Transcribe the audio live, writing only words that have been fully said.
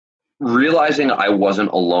realizing I wasn't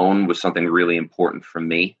alone was something really important for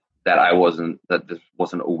me. That this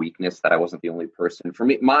wasn't a weakness, that I wasn't the only person. For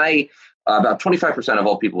me, about 25% of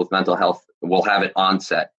all people with mental health will have it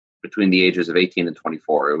onset between the ages of 18 and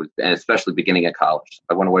 24. And especially beginning at college.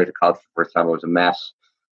 I went away to college for the first time. I was a mess.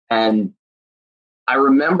 And I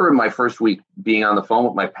remember my first week being on the phone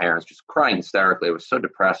with my parents, just crying hysterically. I was so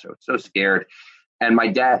depressed. I was so scared. And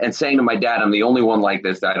saying to my dad, I'm the only one like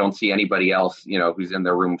this. I don't see anybody else, who's in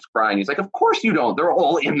their rooms crying. He's like, of course you don't. They're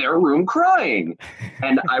all in their room crying.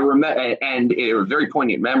 And I remember, and it was a very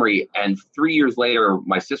poignant memory. And 3 years later,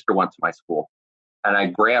 my sister went to my school, and I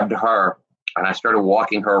grabbed her and I started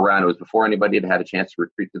walking her around. It was before anybody had had a chance to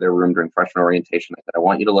retreat to their room during freshman orientation. I said, I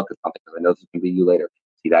want you to look at something because I know this is going to be you later.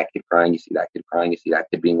 See that kid crying, you see that kid crying, you see that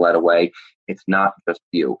kid being led away. It's not just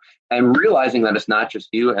you. And realizing that it's not just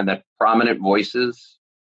you and that prominent voices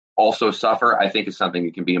also suffer, I think is something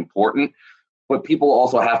that can be important. But people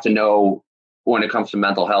also have to know when it comes to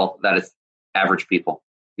mental health that it's average people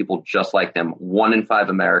just like them. 1 in 5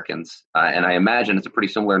 Americans, and I imagine it's a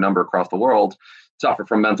pretty similar number across the world, suffer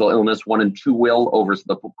from mental illness. 1 in 2 will over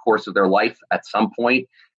the course of their life at some point.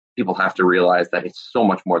 People have to realize that it's so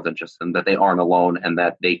much more than just them, that they aren't alone, and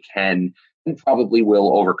that they can and probably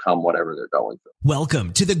will overcome whatever they're going through.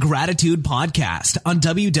 Welcome to the Gratitude Podcast on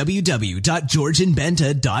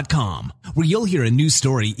www.georgianbenta.com, where you'll hear a new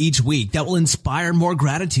story each week that will inspire more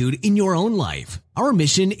gratitude in your own life. Our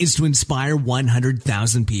mission is to inspire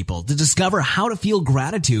 100,000 people to discover how to feel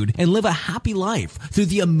gratitude and live a happy life through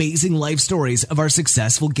the amazing life stories of our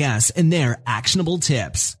successful guests and their actionable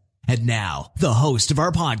tips. And now, the host of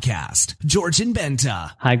our podcast, Georgian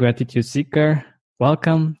Benta. Hi, Gratitude Seeker.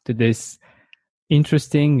 Welcome to this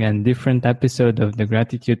interesting and different episode of the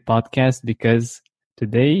Gratitude Podcast, because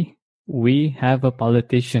today we have a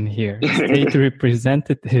politician here, state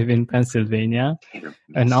representative in Pennsylvania,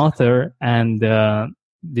 an author, and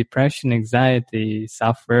depression, anxiety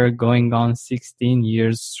sufferer going on 16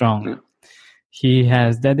 years strong. He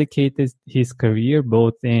has dedicated his career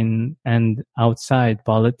both in and outside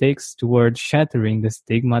politics towards shattering the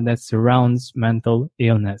stigma that surrounds mental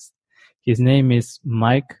illness. His name is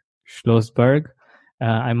Mike Schlossberg.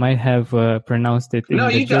 I might have pronounced it in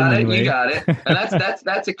the German way. You got it. And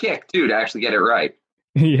that's a kick, too, to actually get it right.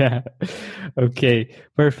 Yeah. Okay,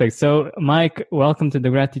 perfect. So, Mike, welcome to the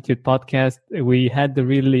Gratitude Podcast. We had the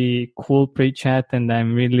really cool pre-chat, and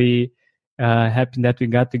I'm really happy that we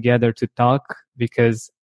got together to talk, because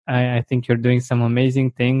I think you're doing some amazing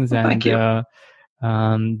things. Well, and thank you.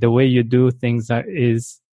 The way you do things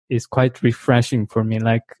is quite refreshing for me.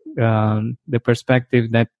 Like the perspective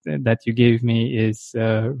that you gave me is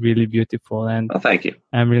really beautiful, and thank you.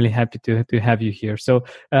 I'm really happy to have you here. So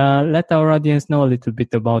let our audience know a little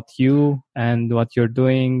bit about you and what you're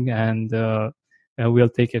doing, and we'll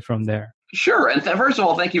take it from there. Sure. And first of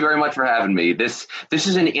all, thank you very much for having me. This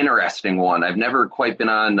is an interesting one. I've never quite been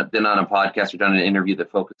on a podcast or done an interview that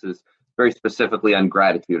focuses very specifically on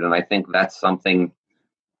gratitude. And I think that's something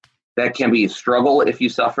that can be a struggle if you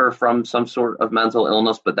suffer from some sort of mental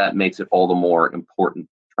illness, but that makes it all the more important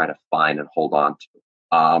to try to find and hold on to.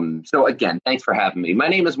 So again, thanks for having me. My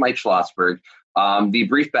name is Mike Schlossberg. The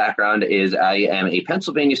brief background is I am a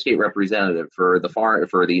Pennsylvania state representative. For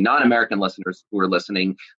the non-American listeners who are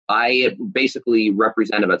listening, I basically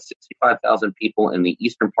represent about 65,000 people in the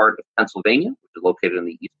eastern part of Pennsylvania, which is located in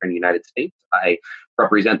the eastern United States. I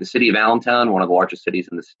represent the city of Allentown, one of the largest cities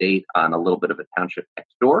in the state, on a little bit of a township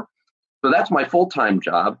next door. So that's my full-time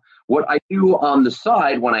job. What I do on the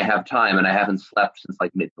side when I have time, and I haven't slept since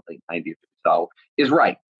like mid to late 90s or so, is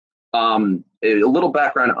write. A little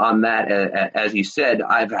background on that. As you said,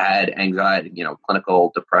 I've had anxiety,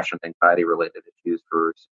 clinical depression, anxiety-related issues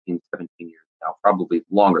for 16, 17 years now, probably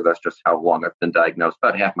longer. That's just how long I've been diagnosed,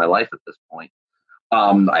 about half my life at this point.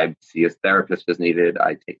 I see a therapist as needed.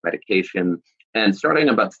 I take medication. And starting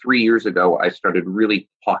about 3 years ago, I started really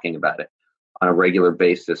talking about it on a regular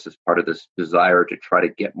basis as part of this desire to try to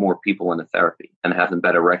get more people into therapy and have them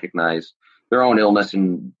better recognize their own illness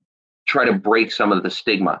and try to break some of the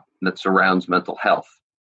stigma that surrounds mental health.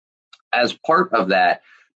 As part of that,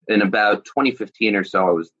 in about 2015 or so,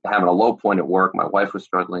 I was having a low point at work. My wife was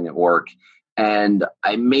struggling at work. And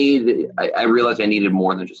I realized I needed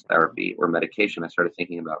more than just therapy or medication. I started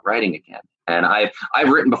thinking about writing again. And I've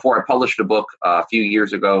written before. I published a book a few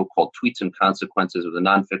years ago called Tweets and Consequences. It was a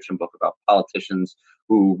nonfiction book about politicians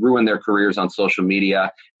who ruin their careers on social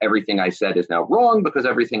media. Everything I said is now wrong because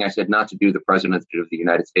everything I said not to do, the president of the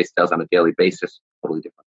United States does on a daily basis. Totally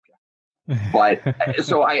different. But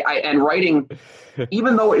so and writing,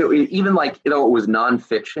 even though it was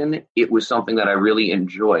nonfiction, it was something that I really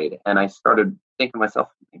enjoyed. And I started thinking to myself,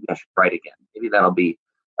 maybe I should write again. Maybe that'll be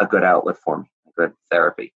a good outlet for me, a good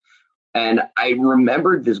therapy. And I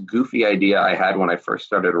remembered this goofy idea I had when I first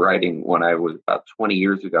started writing when I was about 20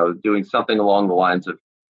 years ago, doing something along the lines of,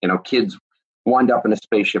 kids wind up in a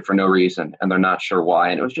spaceship for no reason and they're not sure why.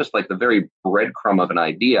 And it was just like the very breadcrumb of an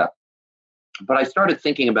idea. But I started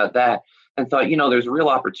thinking about that and thought, there's a real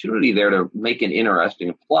opportunity there to make an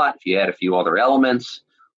interesting plot if you add a few other elements,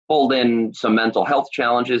 fold in some mental health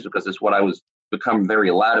challenges, because it's what I was become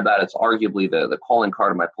very loud about. It's arguably the calling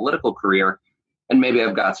card of my political career. And maybe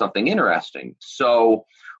I've got something interesting. So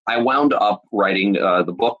I wound up writing,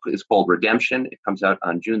 the book is called Redemption. It comes out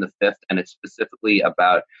on June the 5th, and it's specifically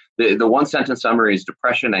about, the one sentence summary is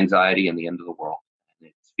depression, anxiety, and the end of the world. And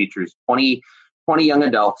it features 20 young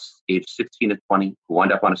adults, aged 16 to 20, who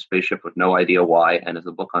wind up on a spaceship with no idea why. And as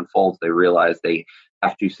the book unfolds, they realize they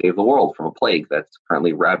have to save the world from a plague that's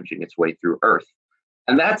currently ravaging its way through Earth.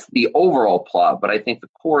 And that's the overall plot. But I think the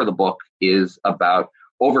core of the book is about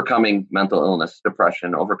overcoming mental illness,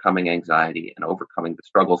 depression, overcoming anxiety, and overcoming the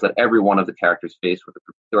struggles that every one of the characters face, with a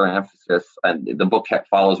particular emphasis. And the book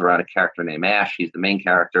follows around a character named Ash. He's the main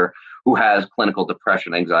character who has clinical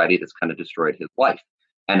depression, anxiety that's kind of destroyed his life.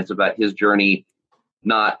 And it's about his journey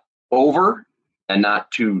not over and not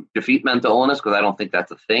to defeat mental illness, because I don't think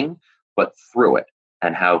that's a thing, but through it,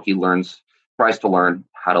 and how he tries to learn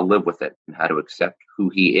how to live with it and how to accept who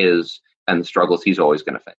he is and the struggles he's always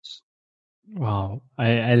going to face. Wow.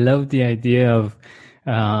 I love the idea of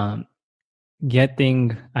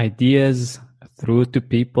getting ideas through to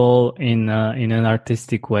people in an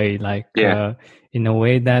artistic way, like in a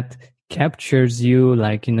way that captures you,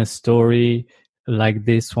 like in a story like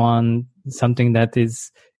this one, something that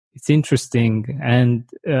it's interesting. And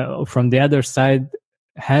from the other side,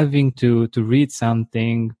 having to read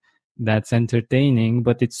something that's entertaining,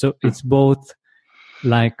 but it's both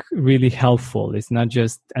like really helpful. It's not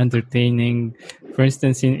just entertaining. For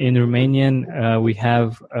instance, in Romanian, we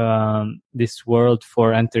have this word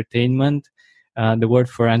for entertainment. The word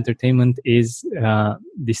for entertainment is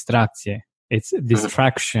distracție. It's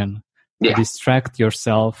distraction. Yeah. Distract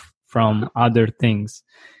yourself from other things.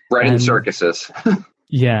 Right, in circuses.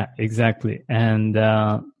 Yeah, exactly. And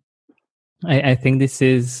I think this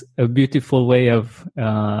is a beautiful way of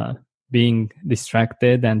being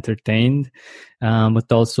distracted, entertained,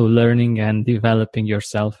 but also learning and developing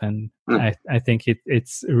yourself. And I think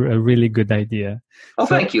it's a really good idea. Well,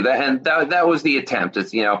 thank you. That was the attempt.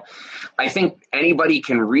 It's, I think anybody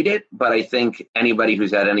can read it, but I think anybody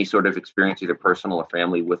who's had any sort of experience, either personal or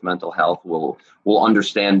family, with mental health will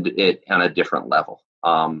understand it on a different level.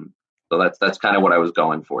 So that's kind of what I was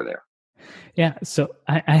going for there. Yeah, so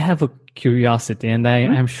I have a curiosity, and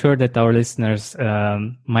I'm sure that our listeners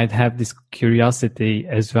might have this curiosity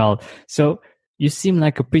as well. So you seem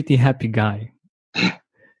like a pretty happy guy.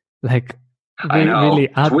 Like, I know. Really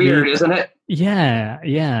it's weird, isn't it?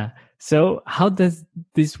 Yeah. So how does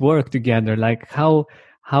this work together? Like, how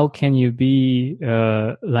can you be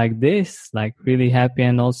like this, like really happy,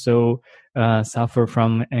 and also suffer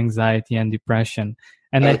from anxiety and depression?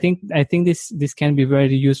 And I think this can be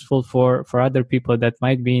very useful for other people that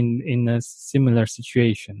might be in a similar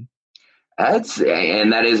situation.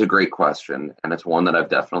 That is a great question, and it's one that I've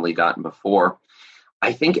definitely gotten before.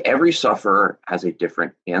 I think every sufferer has a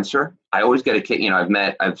different answer. I always get a kick.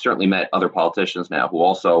 I've certainly met other politicians now who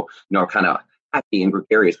also, are kind of happy and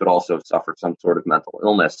gregarious, but also suffered some sort of mental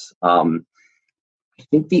illness. I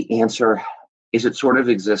think the answer is it sort of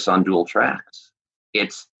exists on dual tracks.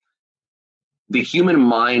 It's the human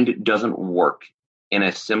mind doesn't work in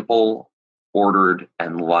a simple, ordered,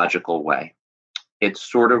 and logical way. It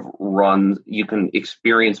sort of runs, you can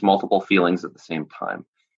experience multiple feelings at the same time: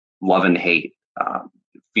 love and hate,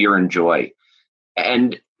 fear and joy.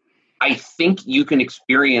 And I think you can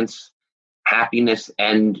experience happiness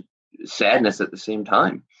and sadness at the same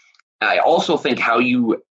time. I also think how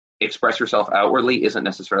you express yourself outwardly isn't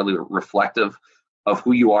necessarily reflective of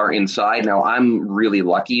who you are inside. Now, I'm really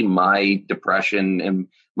lucky. My depression and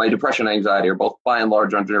anxiety are both by and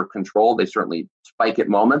large under control. They certainly spike at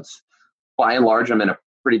moments. By and large, I'm in a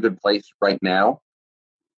pretty good place right now.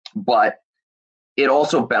 But it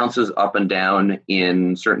also bounces up and down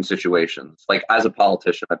in certain situations. Like, as a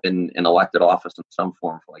politician, I've been in elected office in some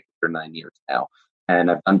form for like 8 or 9 years now.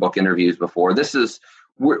 And I've done book interviews before.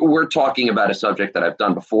 We're talking about a subject that I've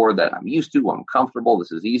done before, that I'm used to, I'm comfortable,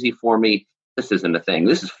 this is easy for me. This isn't a thing.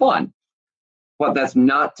 This is fun. But that's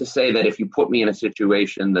not to say that if you put me in a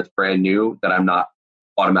situation that's brand new, that I'm not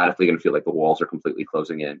automatically going to feel like the walls are completely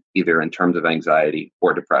closing in, either in terms of anxiety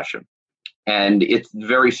or depression. And it's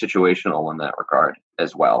very situational in that regard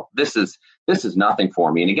as well. This is nothing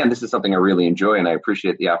for me. And again, this is something I really enjoy and I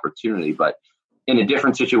appreciate the opportunity, but in a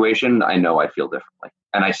different situation, I know I feel differently.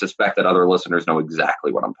 And I suspect that other listeners know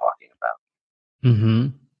exactly what I'm talking about. Mm-hmm.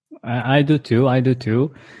 I do too. I do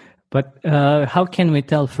too. But how can we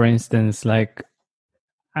tell, for instance, like,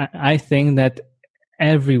 I think that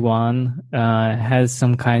everyone has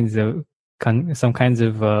some kinds of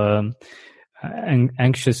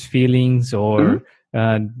anxious feelings, or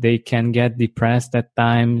they can get depressed at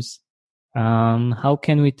times. How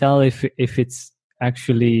can we tell if it's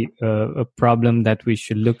actually a problem that we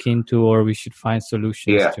should look into or we should find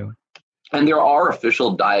solutions to? And there are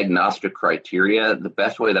official diagnostic criteria. The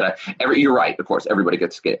best way that you're right, of course, everybody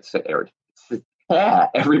gets scared.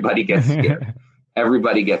 Everybody gets scared.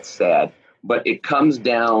 Everybody gets sad. But it comes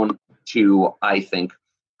down to, I think,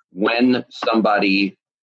 when somebody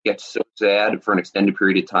gets so sad for an extended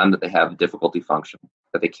period of time that they have difficulty functioning,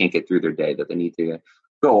 that they can't get through their day, that they need to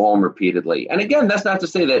go home repeatedly. And again, that's not to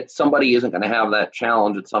say that somebody isn't going to have that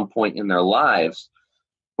challenge at some point in their lives.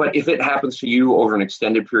 But if it happens to you over an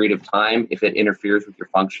extended period of time, if it interferes with your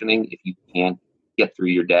functioning, if you can't get through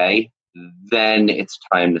your day, then it's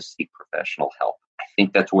time to seek professional help. I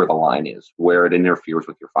think that's where the line is, where it interferes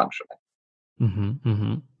with your functioning. Mm-hmm,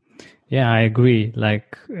 mm-hmm. Yeah, I agree.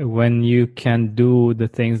 Like when you can do the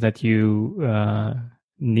things that you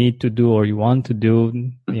need to do or you want to do,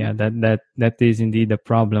 mm-hmm. yeah, that is indeed a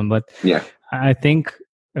problem. But yeah, I think,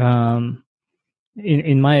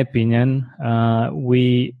 in my opinion,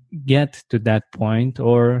 we get to that point,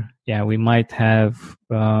 or we might have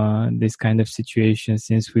this kind of situation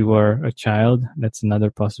since we were a child. That's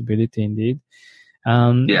another possibility, indeed.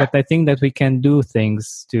 But I think that we can do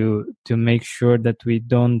things to make sure that we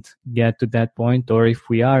don't get to that point, or if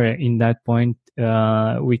we are in that point,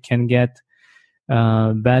 we can get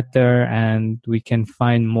better and we can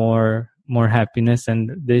find more happiness.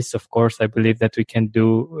 And this, of course, I believe that we can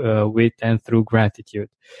do with and through gratitude.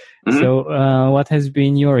 Mm-hmm. So what has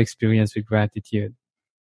been your experience with gratitude?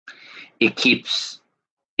 It keeps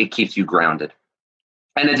you grounded.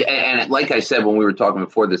 And like I said, when we were talking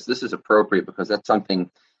before this is appropriate because that's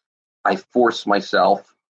something I force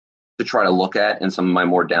myself to try to look at in some of my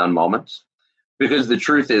more down moments. Because the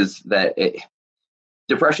truth is that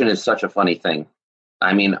depression is such a funny thing.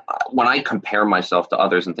 I mean, when I compare myself to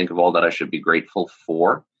others and think of all that I should be grateful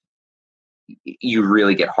for, you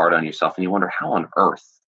really get hard on yourself and you wonder, how on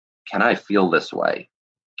earth can I feel this way,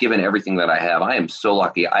 given everything that I have? I am so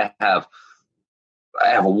lucky. I have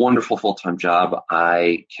a wonderful full-time job.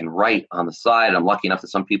 I can write on the side. I'm lucky enough that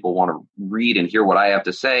some people want to read and hear what I have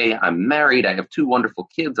to say. I'm married. I have 2 wonderful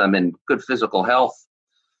kids. I'm in good physical health.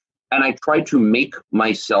 And I try to make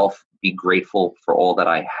myself be grateful for all that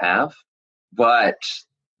I have. But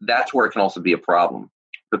that's where it can also be a problem.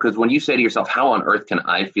 Because when you say to yourself, how on earth can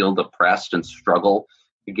I feel depressed and struggle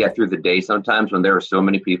to get through the day sometimes when there are so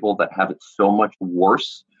many people that have it so much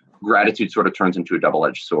worse? Gratitude sort of turns into a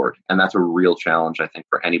double-edged sword. And that's a real challenge, I think,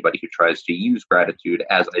 for anybody who tries to use gratitude,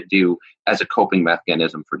 as I do, as a coping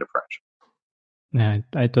mechanism for depression. Yeah,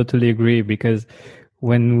 I totally agree, because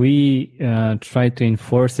when we try to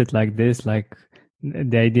enforce it like this, like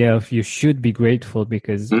the idea of you should be grateful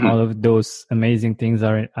because mm-hmm. all of those amazing things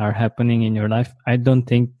are happening in your life, I don't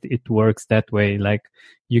think it works that way. Like,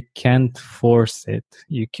 you can't force it.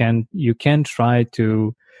 You can try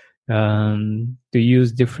to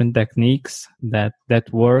use different techniques that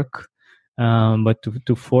work, but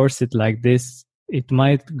to force it like this, it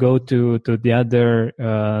might go to the other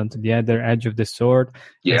edge of the sword,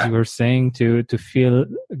 as you were saying, to feel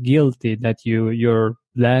guilty that you're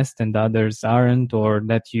blessed and others aren't, or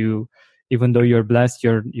that you, even though you're blessed,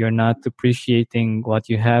 you're not appreciating what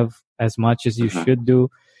you have as much as you mm-hmm. should do.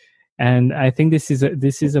 And I think this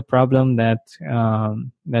is a problem that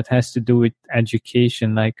has to do with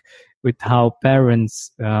education, like with how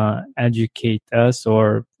parents educate us,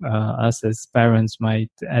 or us as parents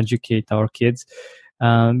might educate our kids.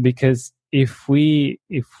 Because if we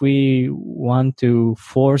want to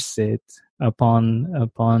force it upon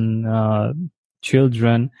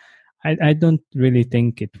children, I don't really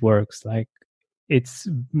think it works. Like, it's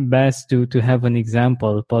best to have an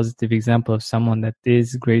example, a positive example of someone that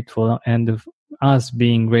is grateful, and of us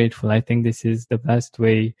being grateful. I think this is the best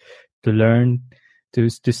way to learn, to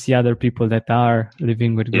see other people that are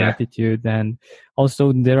living with gratitude. And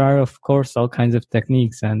also there are, of course, all kinds of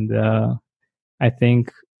techniques. And I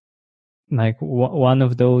think, like, one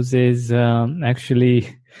of those is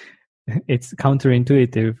actually, it's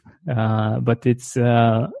counterintuitive, but it's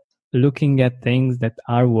looking at things that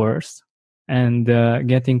are worse and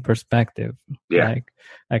getting perspective. Yeah.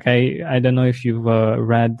 Like I don't know if you've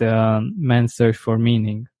read Man's Search for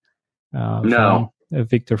Meaning from No.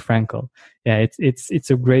 Viktor Frankl. Yeah, it's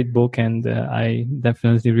a great book, and I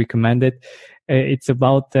definitely recommend it. It's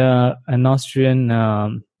about an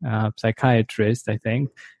Austrian psychiatrist, I think,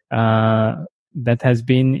 that has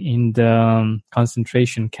been in the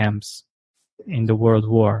concentration camps in the World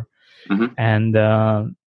War, Mm-hmm.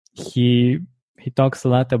 and he talks a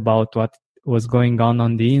lot about what was going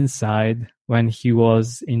on the inside when he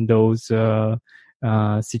was in those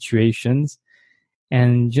situations.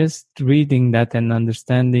 And just reading that and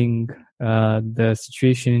understanding the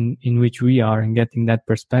situation in which we are and getting that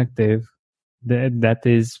perspective, that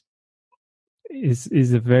is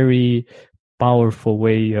a very powerful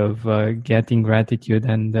way of getting gratitude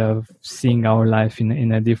and seeing our life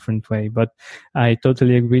in a different way. But I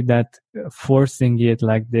totally agree that forcing it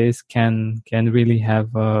like this can really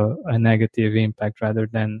have a negative impact rather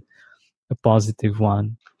than a positive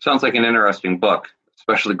one. Sounds like an interesting book,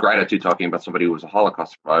 especially Gratitude, talking about somebody who was a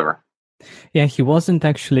Holocaust survivor. Yeah, he wasn't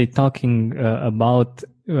actually talking about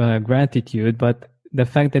gratitude, but the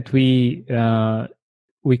fact that we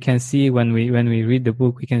can see when we read the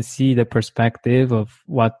book, we can see the perspective of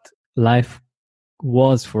what life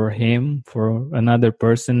was for him, for another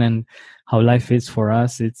person, and how life is for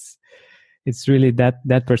us. It's really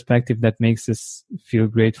that perspective that makes us feel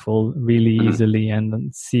grateful really easily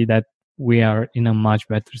and see that we are in a much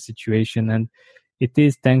better situation. And it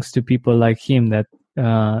is thanks to people like him that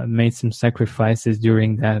made some sacrifices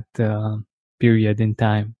during that period in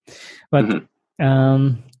time. But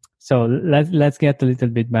so let's get a little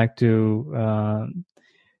bit back to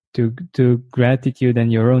gratitude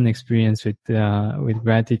and your own experience with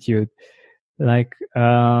gratitude. Like,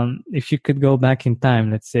 if you could go back in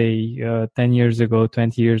time, let's say 10 years ago,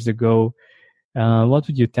 20 years ago, what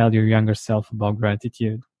would you tell your younger self about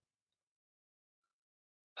gratitude?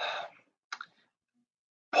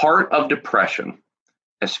 Part of depression,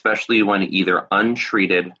 especially when either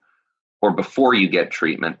untreated or before you get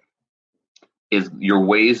treatment, is your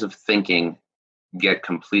ways of thinking get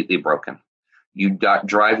completely broken. You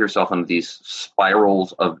drive yourself into these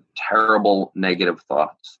spirals of terrible negative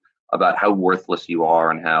thoughts about how worthless you are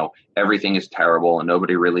and how everything is terrible and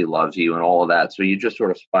nobody really loves you and all of that. So you just sort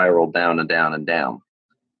of spiral down and down and down.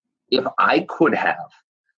 If I could have,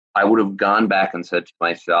 I would have gone back and said to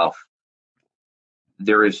myself,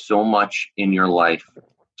 there is so much in your life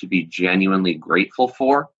to be genuinely grateful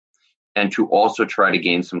for, and to also try to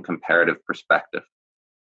gain some comparative perspective.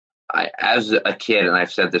 As a kid, and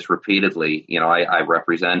I've said this repeatedly, I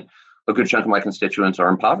represent a good chunk of my constituents are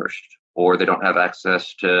impoverished, or they don't have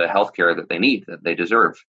access to healthcare that they need, that they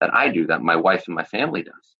deserve, that I do, that my wife and my family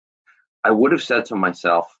does. I would have said to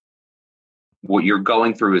myself, what you're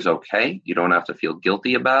going through is okay. You don't have to feel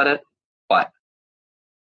guilty about it. But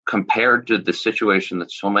compared to the situation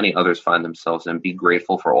that so many others find themselves in, be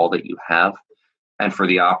grateful for all that you have and for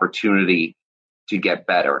the opportunity to get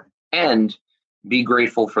better, and be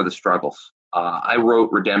grateful for the struggles. I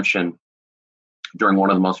wrote Redemption during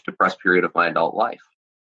one of the most depressed period of my adult life,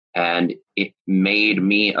 and it made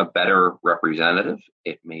me a better representative.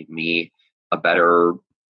 It made me a better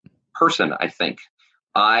person, I think.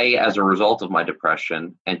 I, as a result of my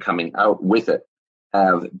depression and coming out with it,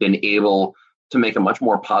 have been able to make a much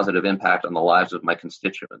more positive impact on the lives of my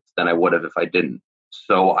constituents than I would have if I didn't.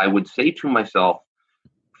 So I would say to myself,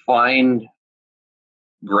 find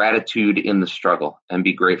gratitude in the struggle and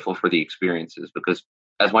be grateful for the experiences, because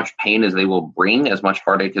as much pain as they will bring, as much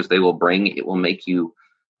heartache as they will bring, it will make you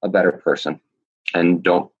a better person. And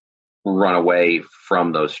don't run away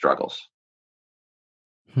from those struggles.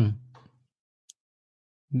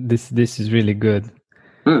 This is really good.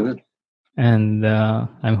 Mm-hmm. And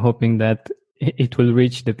I'm hoping that it will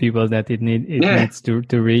reach the people that it needs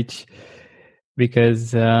to reach,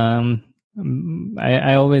 because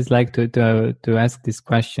I always like to ask this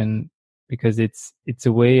question, because it's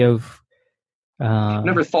a way of I've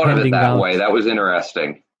never thought of it that way. That was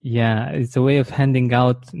interesting. Yeah, it's a way of handing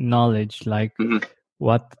out knowledge, like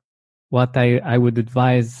what I would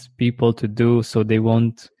advise people to do so they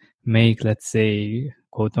won't make, let's say,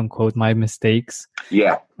 quote unquote, my mistakes.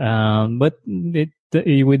 Yeah. But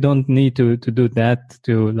we don't need to do that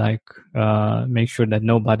to make sure that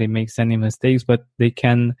nobody makes any mistakes, but they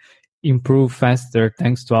can improve faster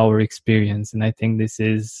thanks to our experience. And I think this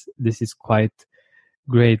is quite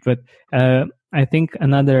great. But I think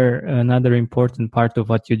another important part of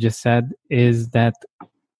what you just said is that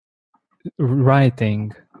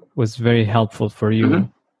writing was very helpful for you,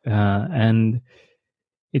 and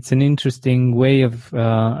it's an interesting way of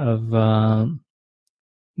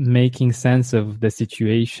making sense of the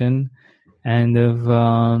situation and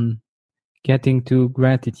of getting to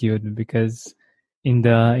gratitude, because in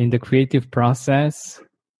the creative process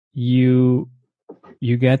you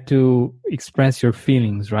get to express your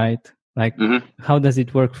feelings, right? Like, how does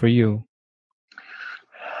it work for you?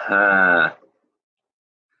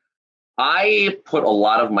 I put a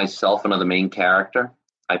lot of myself into the main character.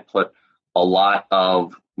 I put a lot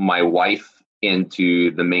of my wife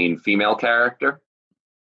into the main female character.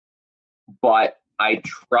 But I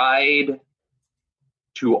tried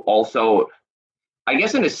to also, I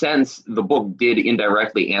guess in a sense, the book did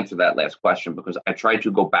indirectly answer that last question, because I tried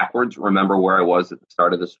to go backwards, remember where I was at the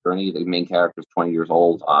start of this journey. The main character is 20 years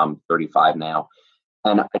old. I'm 35 now.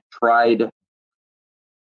 And I tried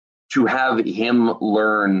to have him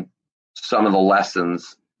learn some of the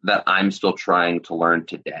lessons that I'm still trying to learn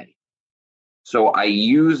today. So I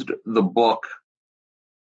used the book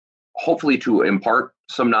hopefully to impart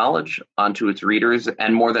some knowledge onto its readers,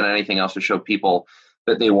 and more than anything else, to show people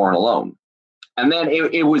that they weren't alone. And then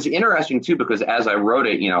it was interesting too, because as I wrote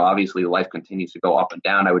it, obviously life continues to go up and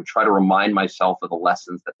down. I would try to remind myself of the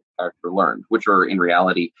lessons that the character learned, which are in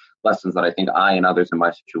reality lessons that I think I and others in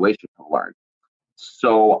my situation have learned.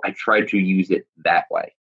 So I tried to use it that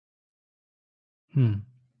way.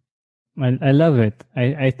 I love it.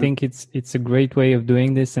 I think it's a great way of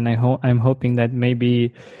doing this, and I'm hoping that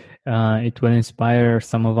maybe it will inspire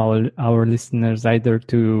some of our listeners either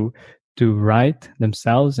to write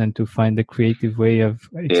themselves and to find a creative way of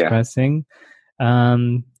expressing,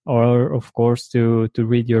 or of course to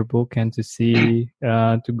read your book and to see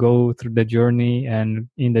to go through the journey and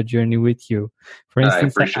in the journey with you. For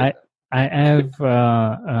instance, I've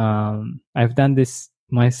done this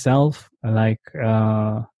myself. Like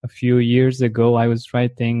a few years ago, I was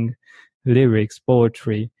writing lyrics,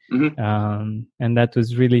 poetry, and that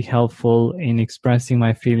was really helpful in expressing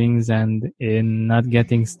my feelings and in not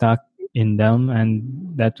getting stuck in them.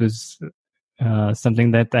 And that was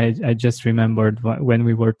something that I just remembered when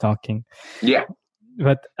we were talking. Yeah.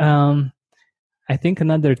 But I think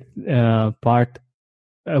another part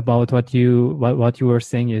about what you were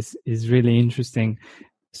saying is really interesting.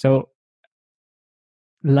 So,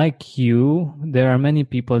 like you, there are many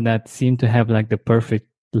people that seem to have like the perfect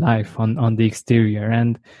life on the exterior,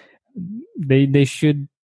 and they should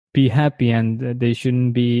be happy, and they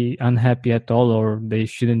shouldn't be unhappy at all, or they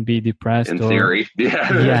shouldn't be depressed. In theory,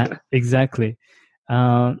 yeah, exactly.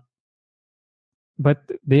 But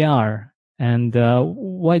they are, and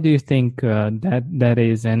why do you think that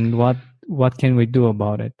is, and what can we do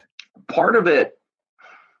about it? Part of it,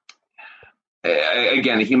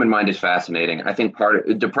 again, the human mind is fascinating. I think part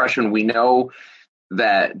of depression, we know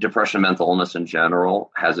that depression and mental illness in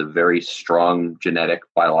general has a very strong genetic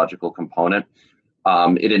biological component.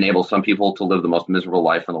 It enables some people to live the most miserable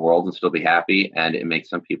life in the world and still be happy, and it makes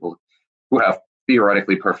some people who have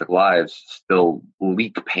theoretically perfect lives still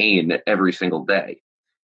leak pain every single day.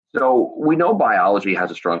 So we know biology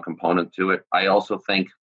has a strong component to it. I also think,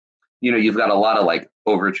 you've got a lot of like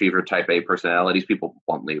overachiever type A personalities, people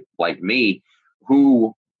bluntly like me,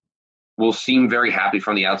 who will seem very happy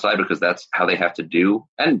from the outside because that's how they have to do.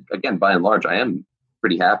 And again, by and large, I am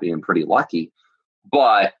pretty happy and pretty lucky,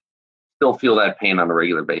 but still feel that pain on a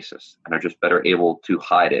regular basis and are just better able to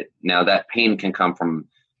hide it. Now, that pain can come from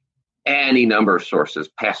any number of sources: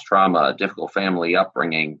 past trauma, difficult family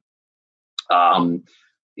upbringing,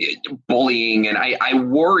 bullying. And I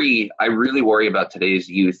really worry about today's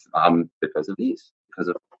youth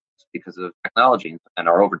because of technology and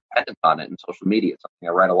our overdependence on it and social media. It's something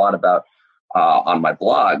I write a lot about on my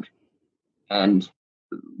blog. And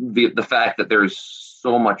the fact that there's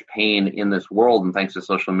so much pain in this world, and thanks to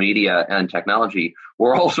social media and technology,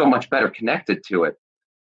 we're all so much better connected to it.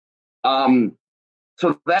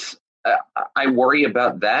 So that's, I worry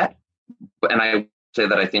about that. And I say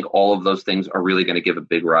that I think all of those things are really going to give a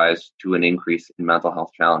big rise to an increase in mental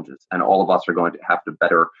health challenges. And all of us are going to have to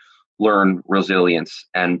better learn resilience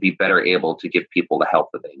and be better able to give people the help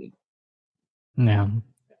that they need. Yeah.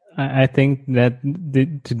 I think that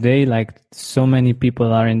today, like, so many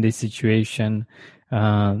people are in this situation,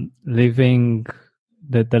 living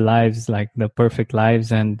the lives, like the perfect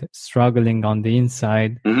lives, and struggling on the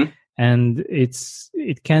inside. And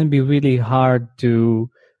it can be really hard to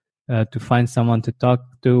find someone to talk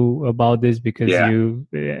to about this, because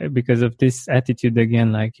because of this attitude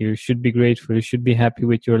again, like you should be grateful, you should be happy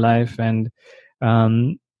with your life. And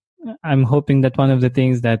I'm hoping that one of the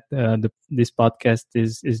things that this podcast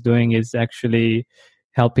is doing is actually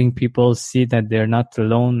helping people see that they're not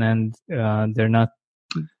alone, and they're not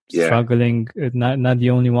struggling, not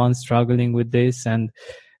the only ones struggling with this. And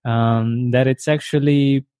that it's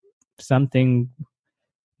actually something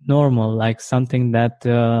normal, like something that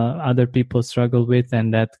other people struggle with,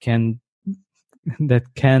 and that can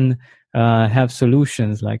have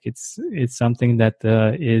solutions. Like it's something that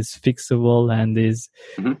is fixable and is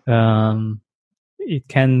it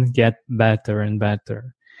can get better and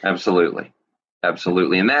better. Absolutely.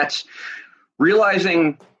 And that's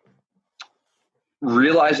realizing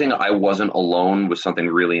I wasn't alone was something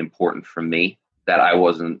really important for me. That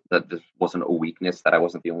this wasn't a weakness, that I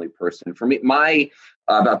wasn't the only person. For me,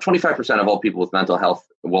 about 25% of all people with mental health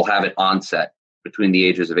will have it onset between the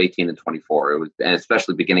ages of 18 and 24. And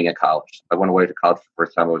especially beginning at college. I went away to college for the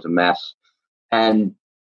first time. I was a mess. And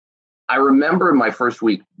I remember my first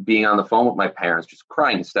week being on the phone with my parents, just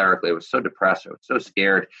crying hysterically. I was so depressed. I was so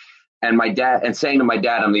scared. And saying to my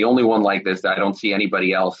dad, I'm the only one like this. I don't see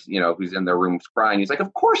anybody else, who's in their rooms crying. He's like,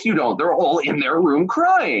 of course you don't. They're all in their room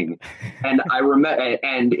crying. And I remember,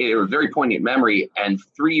 and it was a very poignant memory. And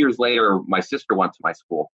 3 years later, my sister went to my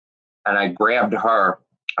school, and I grabbed her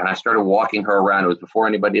and I started walking her around. It was before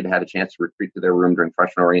anybody had had a chance to retreat to their room during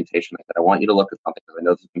freshman orientation. I said, I want you to look at something because I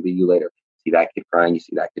know this can be you later. See that kid crying, you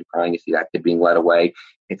see that kid crying, you see that kid being led away.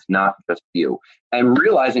 It's not just you. And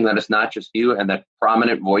realizing that it's not just you and that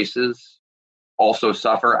prominent voices also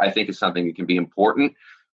suffer, I think is something that can be important.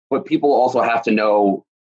 But people also have to know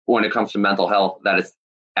when it comes to mental health that it's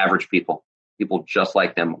average people just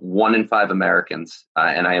like them. 1 in 5 Americans,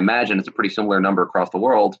 and I imagine it's a pretty similar number across the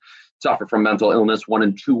world, suffer from mental illness. 1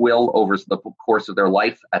 in 2 will over the course of their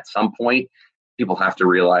life at some point. People have to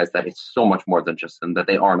realize that it's so much more than just them, that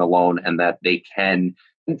they aren't alone, and that they can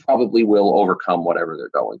and probably will overcome whatever they're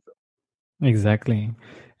going through. Exactly.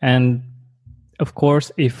 And of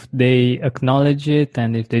course, if they acknowledge it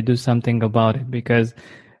and if they do something about it, because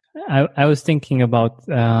I was thinking about,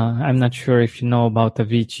 I'm not sure if you know about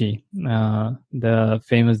Avicii, the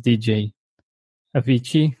famous DJ.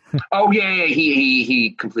 Avicii. Oh yeah.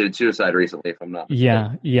 He completed suicide recently, if I'm not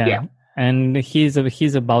mistaken. Yeah. And he's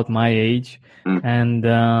about my age, and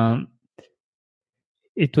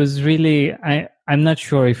it was really I'm not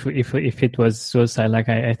sure if it was suicide. Like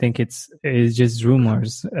I think it's just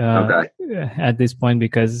rumors at this point,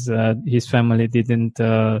 because his family didn't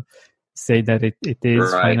say that it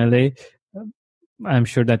is right. Finally. I'm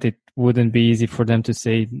sure that it wouldn't be easy for them to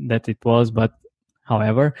say that it was, but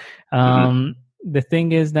however, the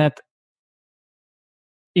thing is that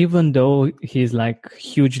even though he's like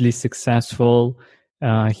hugely successful,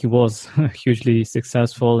 he was hugely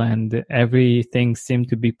successful and everything seemed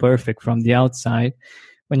to be perfect from the outside.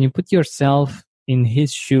 When you put yourself in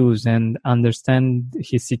his shoes and understand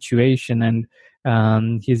his situation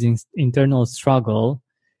and his internal struggle,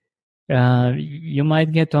 you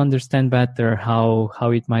might get to understand better how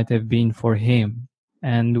it might have been for him.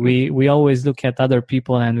 And we always look at other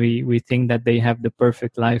people and we think that they have the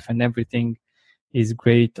perfect life and everything is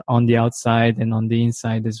great on the outside and on the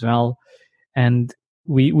inside as well. And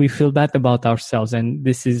we feel bad about ourselves. And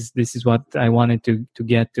this is what I wanted to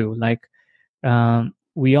get to. Like,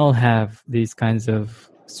 we all have these kinds of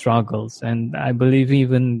struggles. And I believe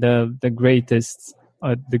even the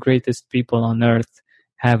greatest people on earth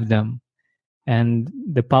have them. And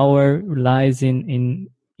the power lies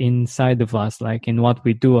inside of us, like in what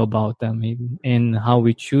we do about them, in how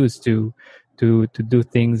we choose to do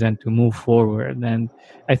things and to move forward. And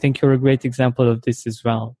I think you're a great example of this as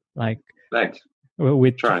well. Like, thanks.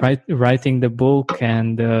 With writing the book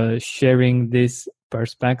and sharing this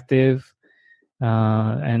perspective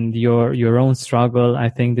and your own struggle, I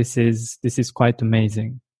think this is quite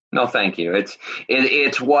amazing. No, thank you.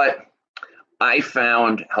 It's what I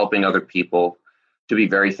found helping other people to be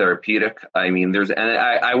very therapeutic. I mean,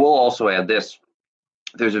 I will also add this.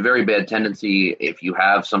 There's a very bad tendency, if you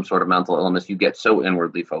have some sort of mental illness, you get so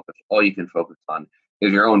inwardly focused. All you can focus on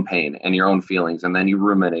is your own pain and your own feelings, and then you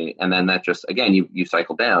ruminate, and then that just, again, you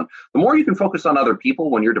cycle down. The more you can focus on other people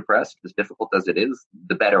when you're depressed, as difficult as it is,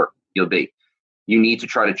 the better you'll be. You need to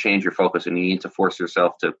try to change your focus, and you need to force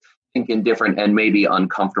yourself to think in different and maybe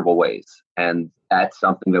uncomfortable ways. And that's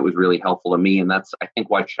something that was really helpful to me, and that's, I think,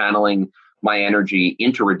 why channeling my energy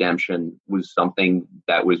into redemption was something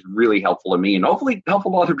that was really helpful to me, and hopefully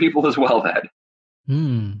helpful to other people as well, Ed.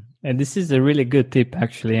 And this is a really good tip,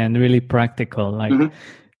 actually, and really practical. Like,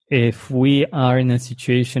 if we are in a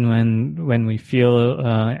situation when we feel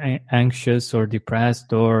anxious or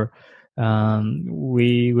depressed, or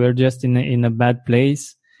we're just in a bad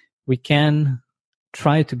place, we can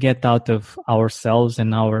try to get out of ourselves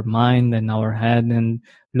and our mind and our head and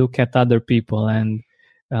look at other people and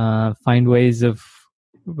find ways of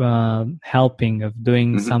helping, of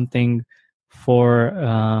doing something for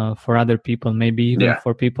other people, maybe even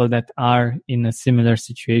for people that are in a similar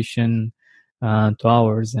situation to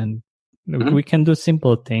ours. And we can do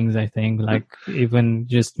simple things, I think, like even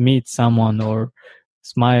just meet someone or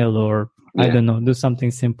smile or I don't know, do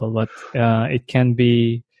something simple, but it can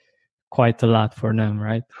be quite a lot for them,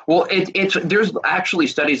 right? Well, there's actually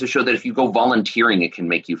studies that show that if you go volunteering, it can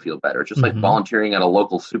make you feel better. Just like volunteering at a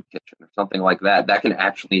local soup kitchen or something like that, that can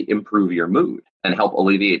actually improve your mood and help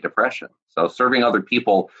alleviate depression. So serving other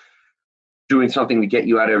people, doing something to get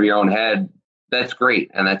you out of your own head, that's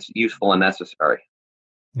great and that's useful and necessary.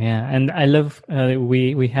 Yeah, and I love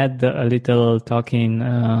we had a little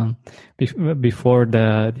talking before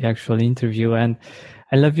the actual interview, and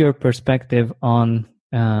I love your perspective on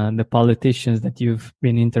the politicians that you've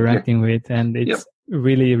been interacting with, and it's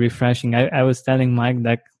really refreshing. I was telling Mike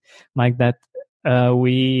that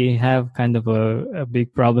we have kind of a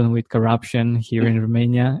big problem with corruption here in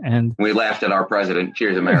Romania, and we laughed at our president.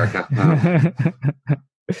 Cheers, America.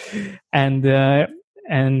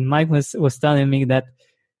 And Mike was telling me that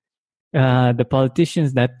the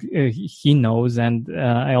politicians that he knows, and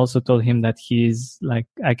I also told him that he's like,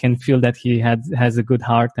 I can feel that he has a good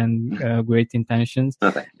heart and great intentions.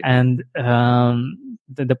 And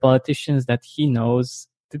the politicians that he knows,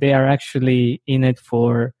 they are actually in it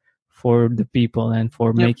for the people and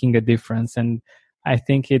for making a difference. And I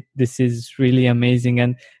think this is really amazing.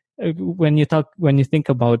 And when you think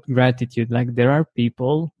about gratitude, like there are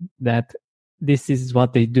people that this is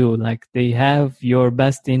what they do. Like they have your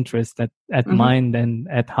best interest at mind and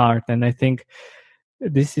at heart. And I think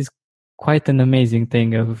this is quite an amazing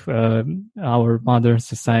thing of our modern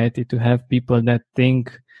society, to have people that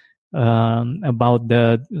think about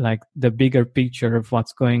the bigger picture of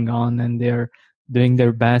what's going on, and they're doing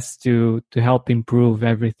their best to help improve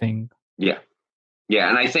everything. Yeah.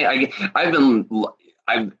 And I think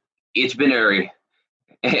it's been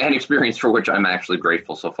an experience for which I'm actually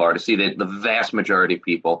grateful so far, to see that the vast majority of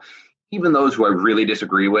people, even those who I really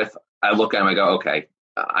disagree with, I look at them and I go, okay,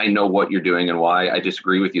 I know what you're doing and why. I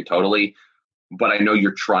disagree with you totally, but I know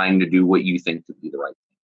you're trying to do what you think to be the right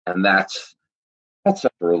thing. And that's such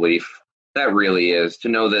a relief. That really is, to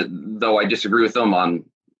know that though I disagree with them on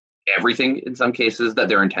everything in some cases, that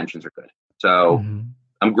their intentions are good. So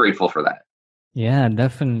I'm grateful for that. Yeah,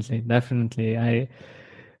 definitely.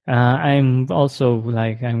 I'm also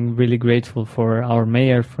I'm really grateful for our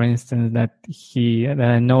mayor, for instance, that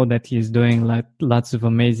I know that he's doing lots of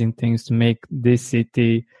amazing things to make this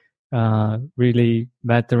city really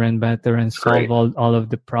better and better, and solve all of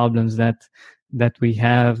the problems that we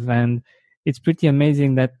have. And it's pretty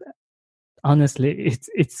amazing that, honestly,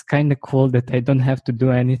 it's kind of cool that I don't have to do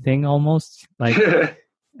anything almost, like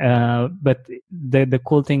but the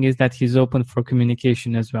cool thing is that he's open for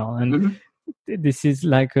communication as well. And this is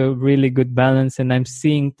like a really good balance, and I'm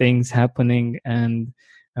seeing things happening, and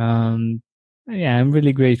I'm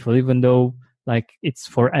really grateful, even though it's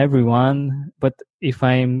for everyone. But if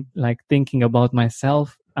I'm thinking about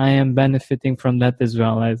myself, I am benefiting from that as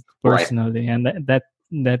well, as personally. And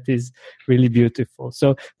that is really beautiful.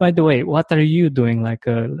 So, by the way, what are you doing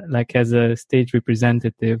as a state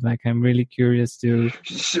representative? I'm really curious to.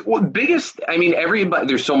 Everybody,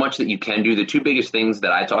 there's so much that you can do. The two biggest things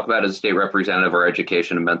that I talk about as a state representative are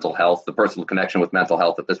education and mental health. The personal connection with mental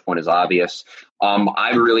health at this point is obvious.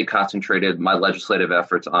 I've really concentrated my legislative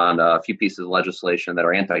efforts on a few pieces of legislation that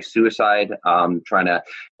are anti-suicide, trying to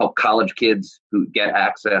help college kids who get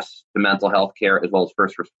access to mental health care, as well as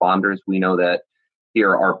first responders. We know that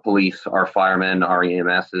here, our police, our firemen, our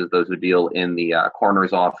EMSs, those who deal in the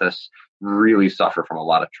coroner's office, really suffer from a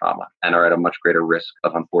lot of trauma and are at a much greater risk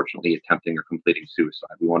of, unfortunately, attempting or completing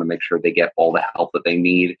suicide. We want to make sure they get all the help that they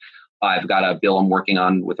need. I've got a bill I'm working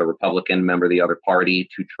on with a Republican member of the other party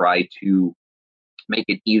to try to make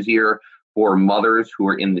it easier for mothers who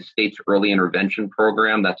are in the state's early intervention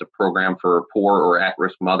program. That's a program for poor or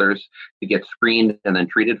at-risk mothers to get screened and then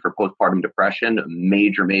treated for postpartum depression, a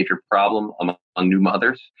major problem among new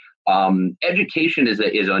mothers. Education is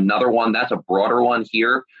another one. That's a broader one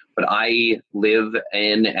here, but I live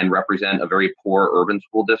in and represent a very poor urban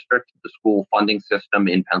school district. The school funding system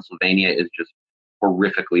in Pennsylvania is just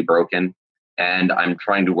horrifically broken. And I'm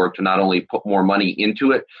trying to work to not only put more money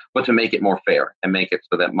into it, but to make it more fair and make it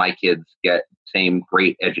so that my kids get the same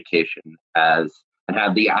great education and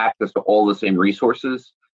have the access to all the same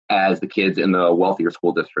resources as the kids in the wealthier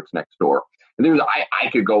school districts next door. And I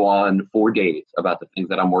could go on for days about the things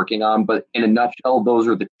that I'm working on, but in a nutshell, those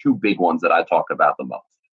are the two big ones that I talk about the most.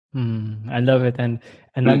 I love it. And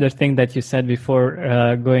another thing that you said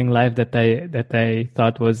before going live that I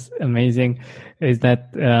thought was amazing is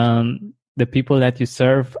that the people that you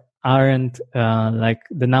serve aren't like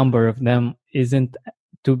the number of them isn't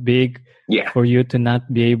too big for you to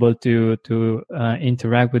not be able to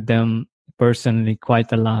interact with them personally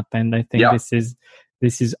quite a lot. And I think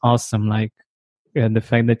this is awesome. Like the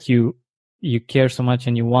fact that you care so much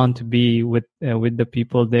and you want to be with the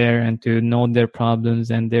people there and to know their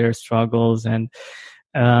problems and their struggles. And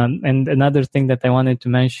another thing that I wanted to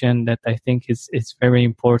mention that I think is very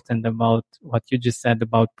important about what you just said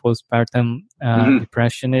about postpartum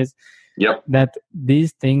depression is that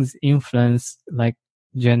these things influence like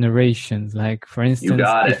generations. Like for instance,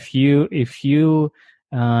 if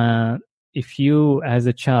you as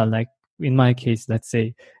a child, like in my case, let's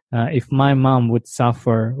say, if my mom would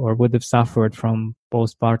suffer or would have suffered from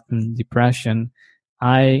postpartum depression,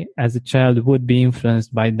 I, as a child, would be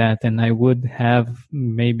influenced by that, and I would have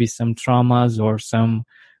maybe some traumas or some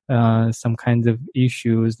kinds of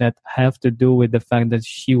issues that have to do with the fact that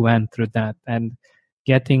she went through that. And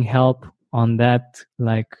getting help on that,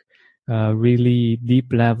 like really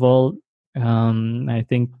deep level, I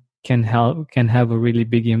think can have a really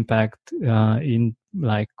big impact in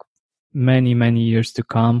like many years to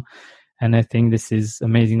come. And I think this is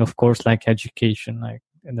amazing. Of course, like education, like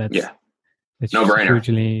it's no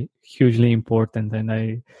brainer. hugely important,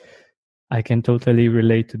 and I can totally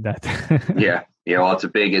relate to that. Well, it's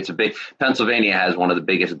a big. Pennsylvania has one of the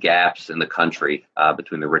biggest gaps in the country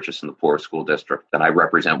between the richest and the poorest school district, and I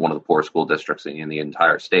represent one of the poorest school districts in the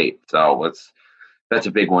entire state. So that's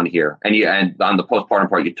a big one here. And on the postpartum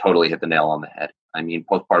part, you totally hit the nail on the head. I mean,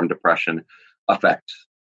 postpartum depression affects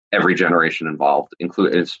every generation involved,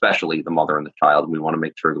 including especially the mother and the child. And we want to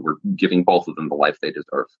make sure that we're giving both of them the life they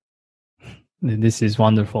deserve. This is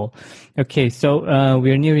wonderful. Okay, so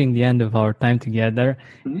we're nearing the end of our time together,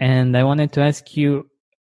 and I wanted to ask you,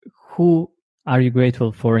 who are you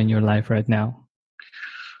grateful for in your life right now?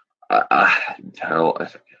 A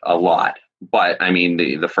lot. But I mean,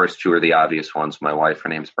 the first two are the obvious ones. My wife, her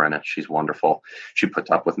name's Brenna. She's wonderful. She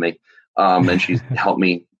puts up with me, and she's helped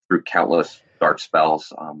me through countless dark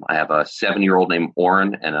spells. I have a 7-year-old named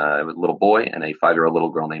Oren and a little boy, and a 5-year-old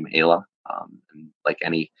little girl named Ayla. And like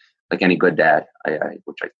any good dad,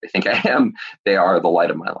 which I think I am, they are the light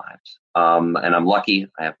of my lives. And I'm lucky.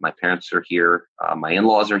 I have my parents are here. My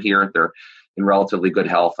in-laws are here. They're in relatively good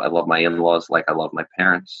health. I love my in-laws like I love my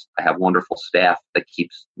parents. I have wonderful staff that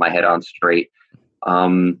keeps my head on straight.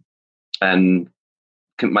 And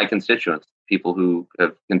my constituents, people who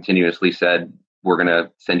have continuously said, we're going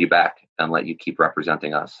to send you back and let you keep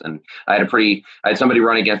representing us. And I had somebody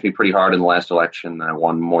run against me pretty hard in the last election, and I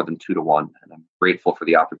won more than 2-1. And I'm grateful for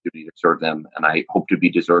the opportunity to serve them. And I hope to be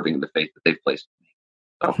deserving of the faith that they've placed in me.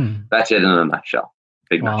 So that's it in a nutshell.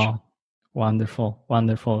 Big nutshell. Wonderful.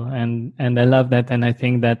 And I love that. And I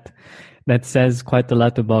think that says quite a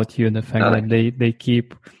lot about you, the fact that they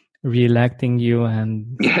keep re-electing you,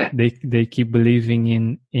 and they keep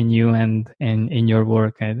believing in you and in your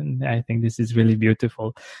work. And I think this is really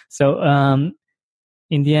beautiful. So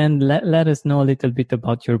in the end, let us know a little bit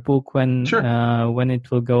about your book, when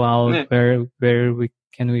it will go out, where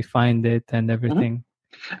can we find it and everything.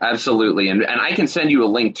 Absolutely. And I can send you a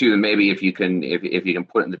link too, maybe if you can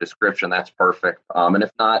put it in the description, that's perfect. And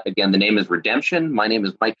if not, again, the name is Redemption. My name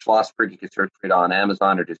is Mike Schlossberg. You can search for it on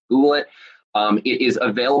Amazon or just Google it. It is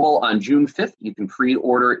available on June 5th. You can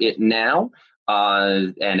pre-order it now,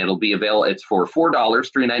 and it'll be available. It's for $4,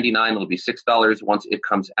 $3.99. It'll be $6 once it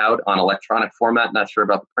comes out on electronic format. Not sure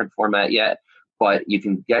about the print format yet, but you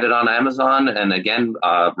can get it on Amazon. And again,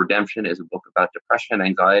 Redemption is a book about depression,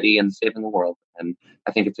 anxiety, and saving the world. And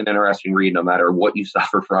I think it's an interesting read, no matter what you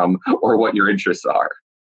suffer from or what your interests are.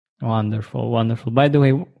 Wonderful. By the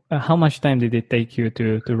way, how much time did it take you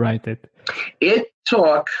to write it? It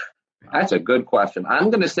took... That's a good question. I'm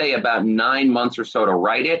going to say about 9 months or so to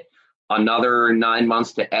write it, another 9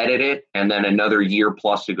 months to edit it, and then another year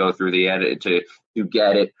plus to go through the edit to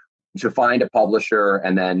get it, to find a publisher,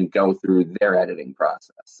 and then go through their editing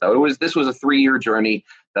process. So this was a 3-year journey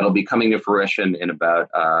that'll be coming to fruition in about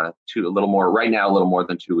a little more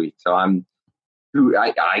than 2 weeks. So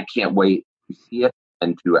I can't wait to see it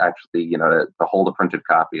and to actually, to hold a printed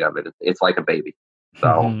copy of it. It's like a baby.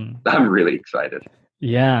 So I'm really excited.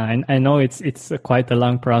 Yeah, and I know it's quite a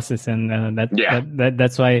long process, and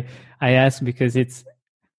that's why I ask, because it's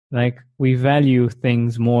like we value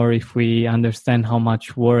things more if we understand how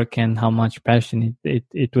much work and how much passion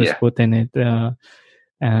it was put in it,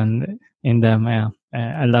 and in them. Yeah,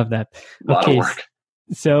 I love that. A lot of work.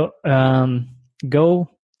 So go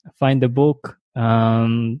find the book,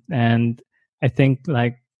 and I think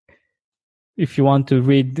like if you want to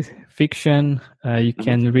read fiction, you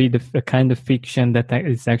can read a kind of fiction that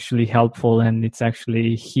is actually helpful and it's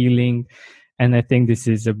actually healing. And I think this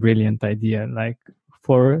is a brilliant idea. Like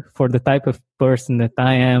for the type of person that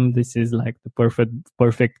I am, this is like the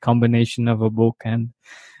perfect combination of a book, and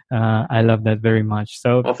I love that very much.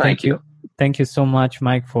 So well, thank you. Thank you so much,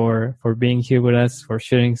 Mike, for being here with us, for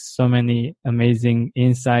sharing so many amazing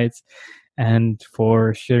insights, and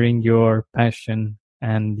for sharing your passion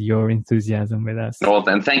and your enthusiasm with us. Well,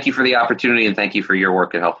 then thank you for the opportunity, and thank you for your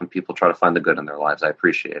work in helping people try to find the good in their lives. I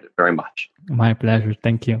appreciate it very much. My pleasure.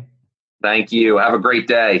 Thank you. Thank you. Have a great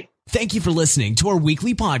day. Thank you for listening to our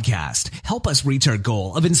weekly podcast. Help us reach our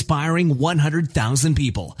goal of inspiring 100,000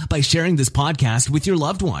 people by sharing this podcast with your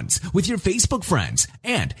loved ones, with your Facebook friends.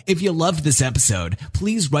 And if you loved this episode,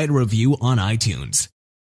 please write a review on iTunes.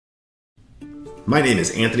 My name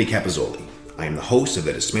is Anthony Capizzoli. I am the host of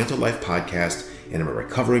the Dismantled Life podcast, and I'm a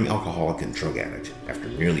recovering alcoholic and drug addict after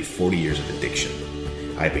nearly 40 years of addiction.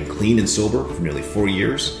 I have been clean and sober for nearly 4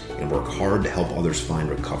 years and work hard to help others find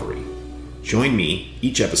recovery. Join me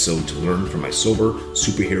each episode to learn from my sober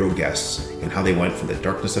superhero guests and how they went from the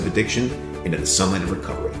darkness of addiction into the sunlight of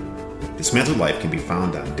recovery. Dismantled Life can be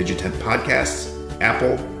found on Digitent Podcasts,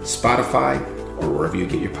 Apple, Spotify, or wherever you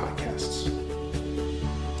get your podcasts.